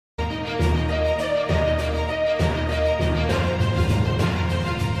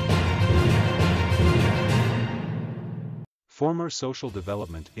Former Social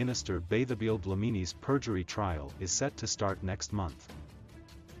Development Minister Bathabile Dlamini's perjury trial is set to start next month.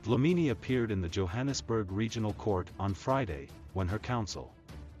 Dlamini appeared in the Johannesburg Regional Court on Friday, when her counsel,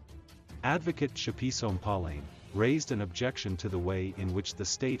 Advocate Tshepiso Mpahlane, raised an objection to the way in which the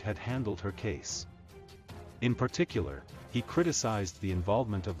state had handled her case. In particular, he criticized the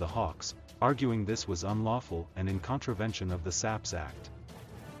involvement of the Hawks, arguing this was unlawful and in contravention of the Saps Act,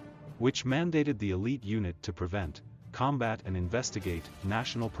 which mandated the elite unit to prevent, combat and investigate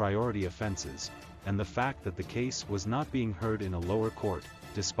national priority offenses, and the fact that the case was not being heard in a lower court,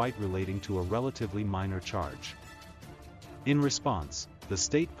 despite relating to a relatively minor charge. In response, the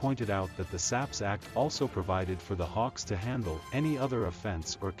state pointed out that the Saps Act also provided for the Hawks to handle any other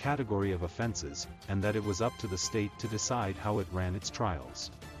offense or category of offenses, and that it was up to the state to decide how it ran its trials.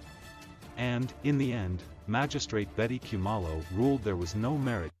 And, in the end, Magistrate Betty Kumalo ruled there was no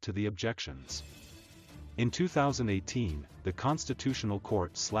merit to the objections. In 2018, the Constitutional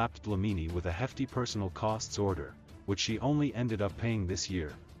Court slapped Dlamini with a hefty personal costs order, which she only ended up paying this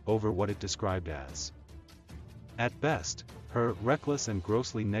year, over what it described as, at best, her reckless and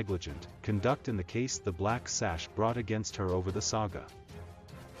grossly negligent conduct in the case the Black Sash brought against her over the saga.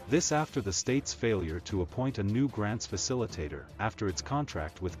 This after the state's failure to appoint a new grants facilitator after its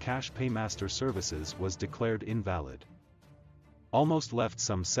contract with Cash Paymaster Services was declared invalid. Almost left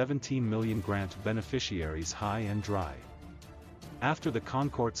some 17 million grant beneficiaries high and dry. After the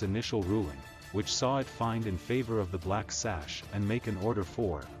Concourt's initial ruling, which saw it find in favor of the Black Sash and make an order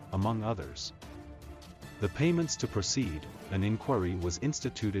for, among others, the payments to proceed, an inquiry was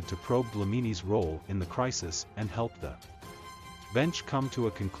instituted to probe Dlamini's role in the crisis and help the bench come to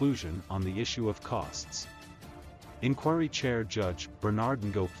a conclusion on the issue of costs. Inquiry Chair Judge Bernard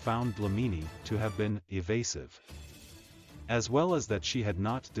Ngo found Dlamini to have been evasive, as well as that she had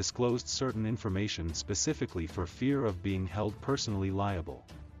not disclosed certain information specifically for fear of being held personally liable.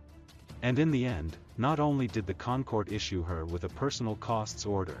 And in the end, not only did the Concourt issue her with a personal costs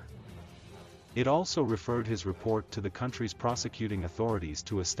order, it also referred his report to the country's prosecuting authorities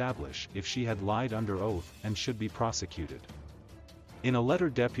to establish if she had lied under oath and should be prosecuted. In a letter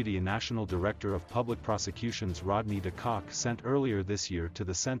Deputy National Director of Public Prosecutions Rodney de Kock sent earlier this year to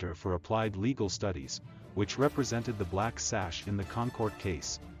the Center for Applied Legal Studies, which represented the Black Sash in the Concourt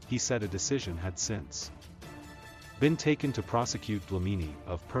case, he said a decision had since been taken to prosecute Dlamini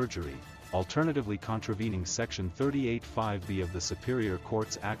of perjury, alternatively contravening Section 38(5)(b) of the Superior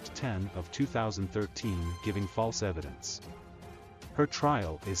Courts Act 10 of 2013 giving false evidence. Her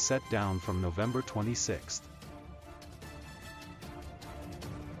trial is set down from November 26.